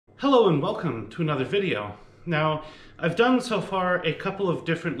Hello and welcome to another video. Now, I've done so far a couple of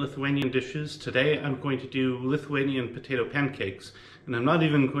different Lithuanian dishes. Today I'm going to do Lithuanian potato pancakes, and I'm not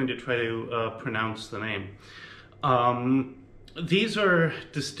even going to try to pronounce the name. These are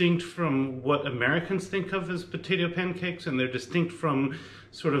distinct from what Americans think of as potato pancakes, and they're distinct from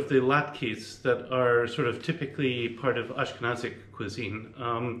sort of the latkes that are sort of typically part of Ashkenazic cuisine.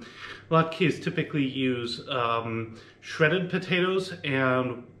 Latkes typically use shredded potatoes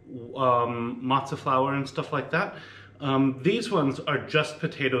and matzo flour and stuff like that. These ones are just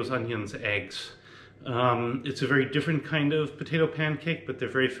potatoes, onions, eggs. It's a very different kind of potato pancake, but they're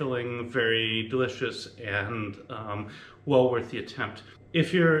very filling, very delicious, and well worth the attempt.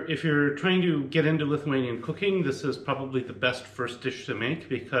 If you're trying to get into Lithuanian cooking, this is probably the best first dish to make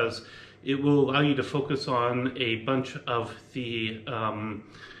because it will allow you to focus on a bunch of the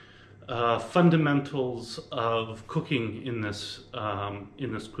fundamentals of cooking in this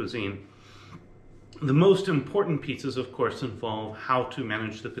cuisine. The most important pieces, of course, involve how to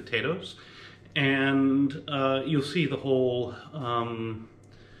manage the potatoes, and you'll see the whole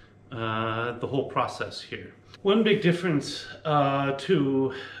process here. One big difference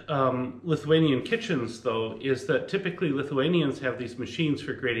to Lithuanian kitchens, though, is that typically Lithuanians have these machines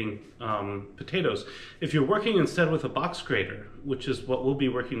for grating potatoes. If you're working instead with a box grater, which is what we'll be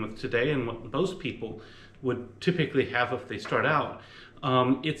working with today and what most people would typically have if they start out,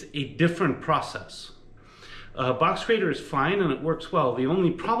 it's a different process. Box grater is fine and it works well. The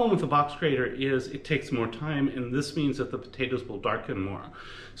only problem with a box grater is it takes more time, and this means that the potatoes will darken more.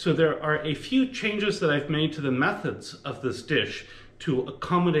 So there are a few changes that I've made to the methods of this dish to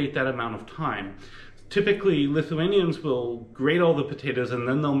accommodate that amount of time. Typically, Lithuanians will grate all the potatoes and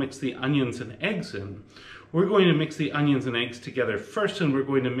then they'll mix the onions and eggs in. We're going to mix the onions and eggs together first, and we're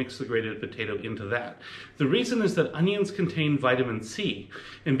going to mix the grated potato into that. The reason is that onions contain vitamin C,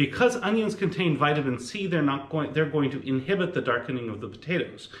 and because onions contain vitamin C, they're going to inhibit the darkening of the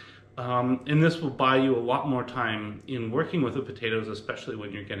potatoes. And this will buy you a lot more time in working with the potatoes, especially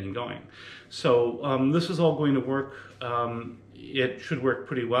when you're getting going. So this is all going to work. It should work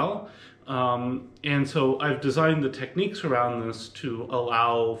pretty well. And so I've designed the techniques around this to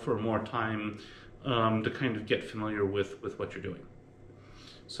allow for more time to kind of get familiar with what you're doing.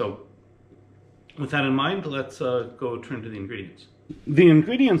 So with that in mind, let's go turn to the ingredients. The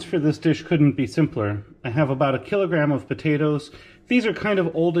ingredients for this dish couldn't be simpler. I have about 1 kilogram of potatoes. These are kind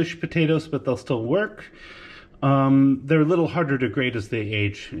of oldish potatoes, but they'll still work. They're a little harder to grate as they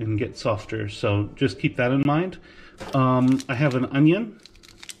age and get softer, so just keep that in mind. I have an onion.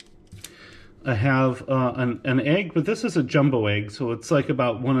 I have an egg, but this is a jumbo egg, so it's like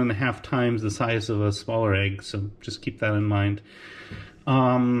about 1.5 times the size of a smaller egg, so just keep that in mind.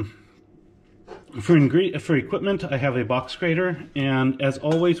 For equipment, I have a box grater, and as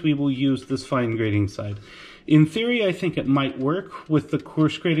always, we will use this fine grating side. In theory, I think it might work with the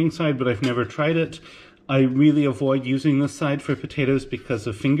coarse grating side, but I've never tried it. I really avoid using this side for potatoes because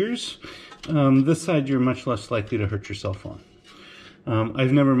of fingers. This side you're much less likely to hurt yourself on.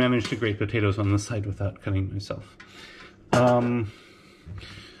 I've never managed to grate potatoes on this side without cutting myself.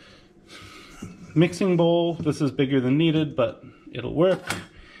 Mixing bowl, this is bigger than needed, but it'll work.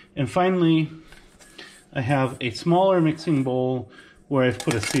 And finally, I have a smaller mixing bowl where I've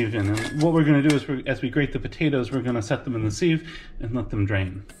put a sieve in. And what we're going to do is, as we grate the potatoes, we're going to set them in the sieve and let them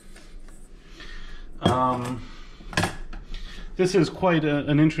drain. This is quite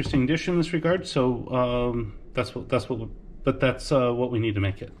an interesting dish in this regard, so that's what we need to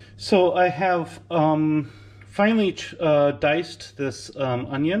make it. So I have finely diced this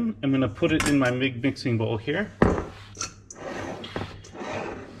onion. I'm going to put it in my big mixing bowl here.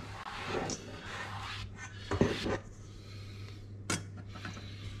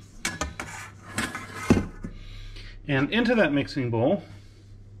 And into that mixing bowl,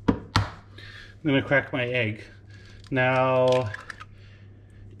 I'm going to crack my egg. Now,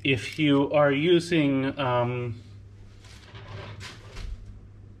 if you are using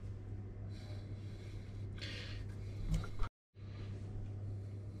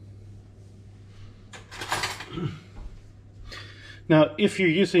now, if you're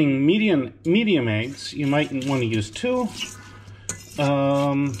using medium eggs, you might want to use 2.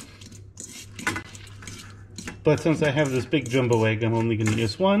 But since I have this big jumbo egg, I'm only going to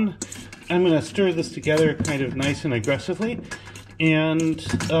use 1. I'm going to stir this together kind of nice and aggressively. And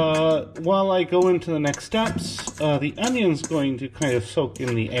while I go into the next steps, the onion's going to kind of soak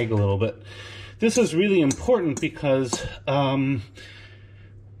in the egg a little bit. This is really important because the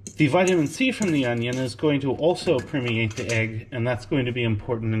vitamin C from the onion is going to also permeate the egg, and that's going to be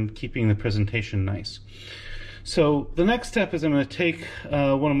important in keeping the presentation nice. So the next step is I'm going to take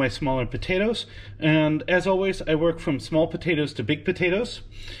one of my smaller potatoes, and as always I work from small potatoes to big potatoes.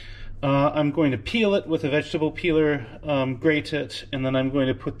 I'm going to peel it with a vegetable peeler, grate it, and then I'm going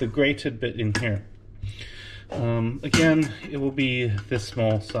to put the grated bit in here. Again, it will be this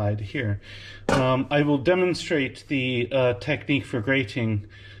small side here. I will demonstrate the technique for grating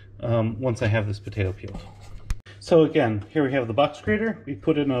once I have this potato peeled. So again, here we have the box grater. We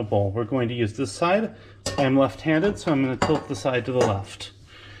put it in a bowl. We're going to use this side. I'm left-handed, so I'm going to tilt the side to the left.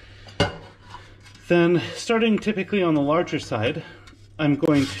 Then, starting typically on the larger side, I'm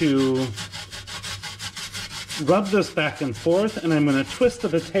going to rub this back and forth, and I'm going to twist the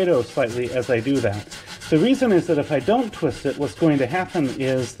potato slightly as I do that. The reason is that if I don't twist it, what's going to happen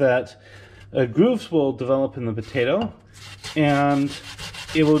is that grooves will develop in the potato, and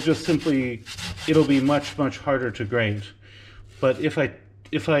it will just simply, it'll be much, much harder to grate. But if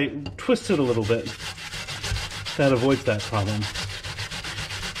I twist it a little bit, that avoids that problem.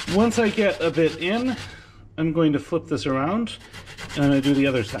 Once I get a bit in, I'm going to flip this around, and I'm going to do the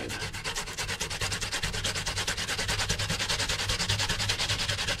other side.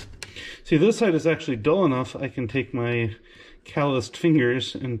 See, this side is actually dull enough I can take my calloused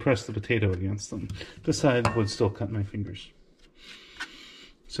fingers and press the potato against them. This side would still cut my fingers.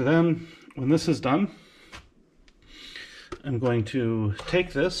 So then, when this is done, I'm going to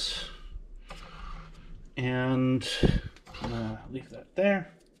take this and leave that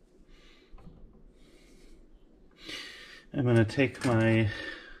there. I'm going to take my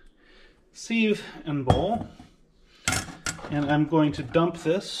sieve and bowl, and I'm going to dump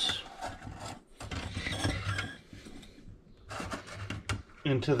this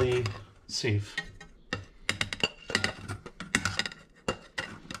into the sieve.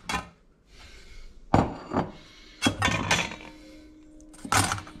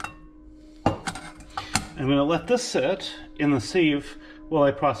 I'm going to let this sit in the sieve while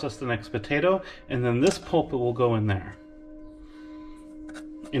I process the next potato, and then this pulp will go in there,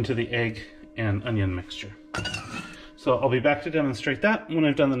 into the egg and onion mixture. So I'll be back to demonstrate that when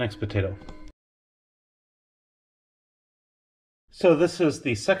I've done the next potato. So this is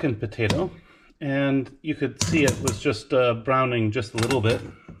the second potato, and you could see it was just browning just a little bit.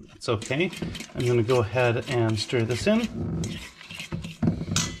 It's okay. I'm going to go ahead and stir this in,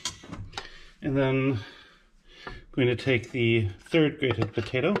 and then I'm going to take the third grated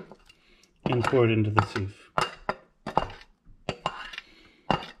potato and pour it into the sieve.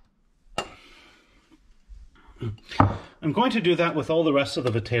 I'm going to do that with all the rest of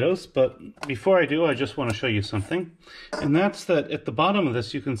the potatoes, but before I do, I just want to show you something. And that's that at the bottom of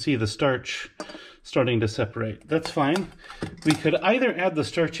this, you can see the starch starting to separate. That's fine. We could either add the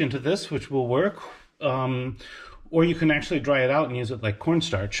starch into this, which will work, or you can actually dry it out and use it like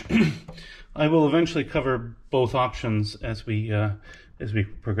cornstarch. I will eventually cover both options as we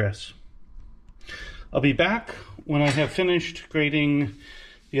progress. I'll be back when I have finished grating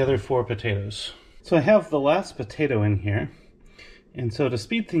the other 4 potatoes. So I have the last potato in here, and so to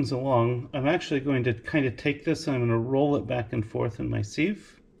speed things along, I'm actually going to kind of take this and I'm going to roll it back and forth in my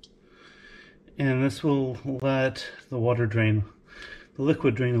sieve, and this will let the water drain, the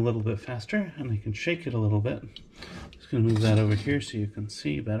liquid drain a little bit faster, and I can shake it a little bit. Just going to move that over here so you can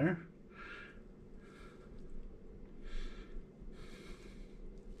see better.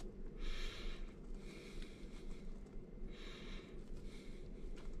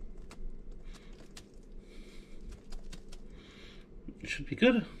 Should be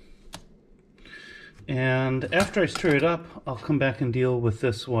good. And after I stir it up, I'll come back and deal with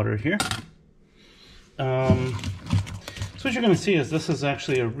this water here. So what you're going to see is this is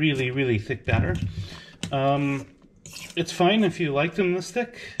actually a really, really thick batter. It's fine if you like them this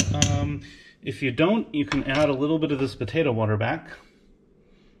thick. If you don't, you can add a little bit of this potato water back.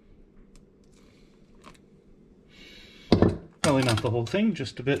 Probably not the whole thing,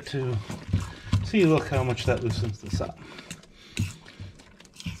 just a bit to see, look how much that loosens this up.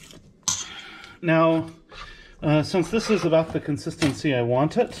 Now, since this is about the consistency I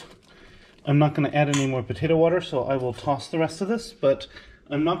want it, I'm not going to add any more potato water, so I will toss the rest of this, but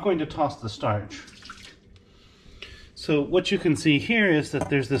I'm not going to toss the starch. So what you can see here is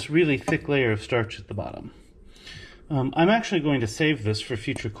that there's this really thick layer of starch at the bottom. I'm actually going to save this for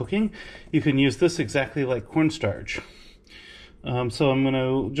future cooking. You can use this exactly like cornstarch. So I'm going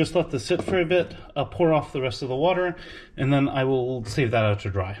to just let this sit for a bit. I'll pour off the rest of the water, and then I will save that out to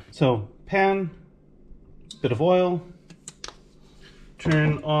dry. So pan, bit of oil,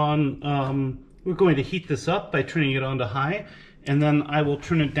 turn on, we're going to heat this up by turning it on to high, and then I will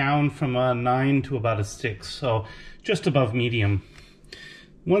turn it down from a 9 to about a 6, so just above medium.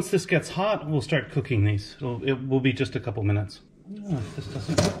 Once this gets hot, we'll start cooking these. It will be just a couple minutes. Oh, if this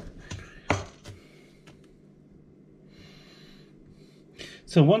doesn't work.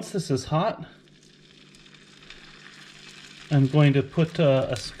 So once this is hot, I'm going to put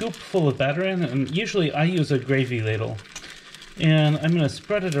a scoop full of batter in, and usually I use a gravy ladle. And I'm going to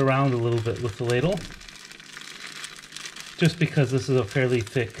spread it around a little bit with the ladle, just because this is a fairly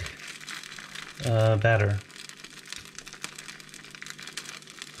thick batter.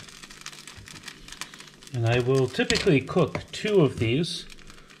 And I will typically cook 2 of these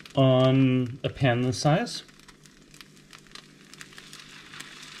on a pan this size.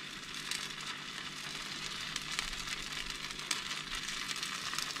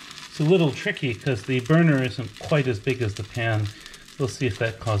 It's a little tricky because the burner isn't quite as big as the pan. We'll see if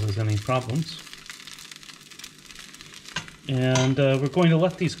that causes any problems. And we're going to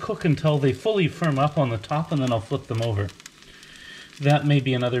let these cook until they fully firm up on the top, and then I'll flip them over. That may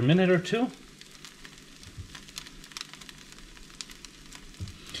be another minute or 2.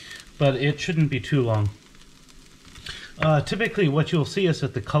 But it shouldn't be too long. Typically what you'll see is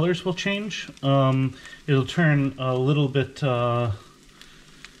that the colors will change. It'll turn a little bit, and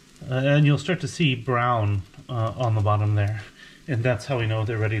you'll start to see brown on the bottom there. And that's how we know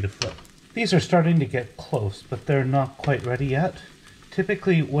they're ready to flip. These are starting to get close, but they're not quite ready yet.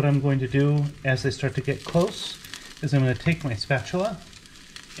 Typically what I'm going to do as they start to get close is I'm going to take my spatula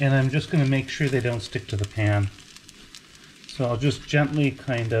and I'm just going to make sure they don't stick to the pan. So I'll just gently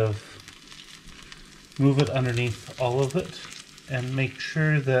kind of move it underneath all of it and make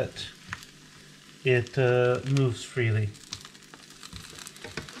sure that it moves freely.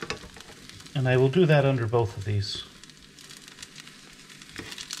 And I will do that under both of these.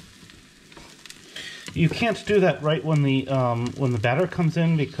 You can't do that right when the batter comes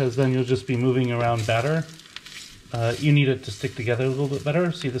in, because then you'll just be moving around batter. You need it to stick together a little bit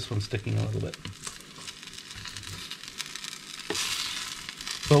better. See, this one's sticking a little bit.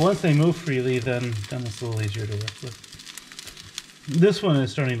 But once they move freely, then it's a little easier to work with. This one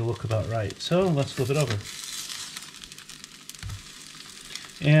is starting to look about right, so let's flip it over.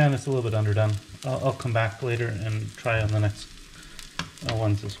 And it's a little bit underdone. I'll come back later and try on the next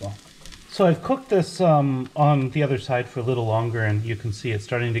ones as well. So I've cooked this on the other side for a little longer, and you can see it's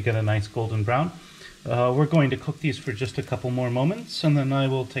starting to get a nice golden brown. We're going to cook these for just a couple more moments, and then I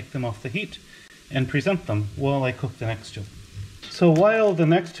will take them off the heat and present them while I cook the next 2. So while the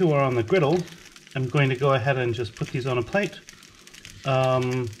next 2 are on the griddle, I'm going to go ahead and just put these on a plate.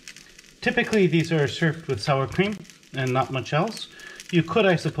 Typically these are served with sour cream and not much else. You could,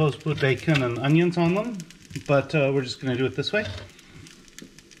 I suppose, put bacon and onions on them, but we're just going to do it this way.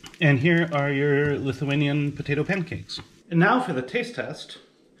 And here are your Lithuanian potato pancakes. And now for the taste test.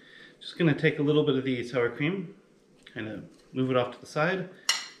 Just going to take a little bit of the sour cream, kind of move it off to the side,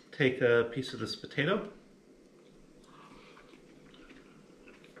 take a piece of this potato.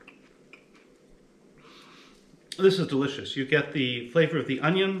 This is delicious. You get the flavor of the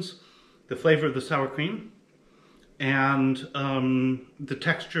onions, the flavor of the sour cream, and the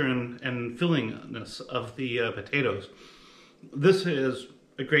texture and fillingness of the potatoes. This is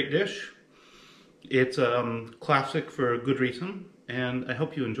a great dish. It's classic for a good reason, and I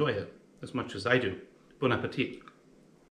hope you enjoy it as much as I do. Bon appetit.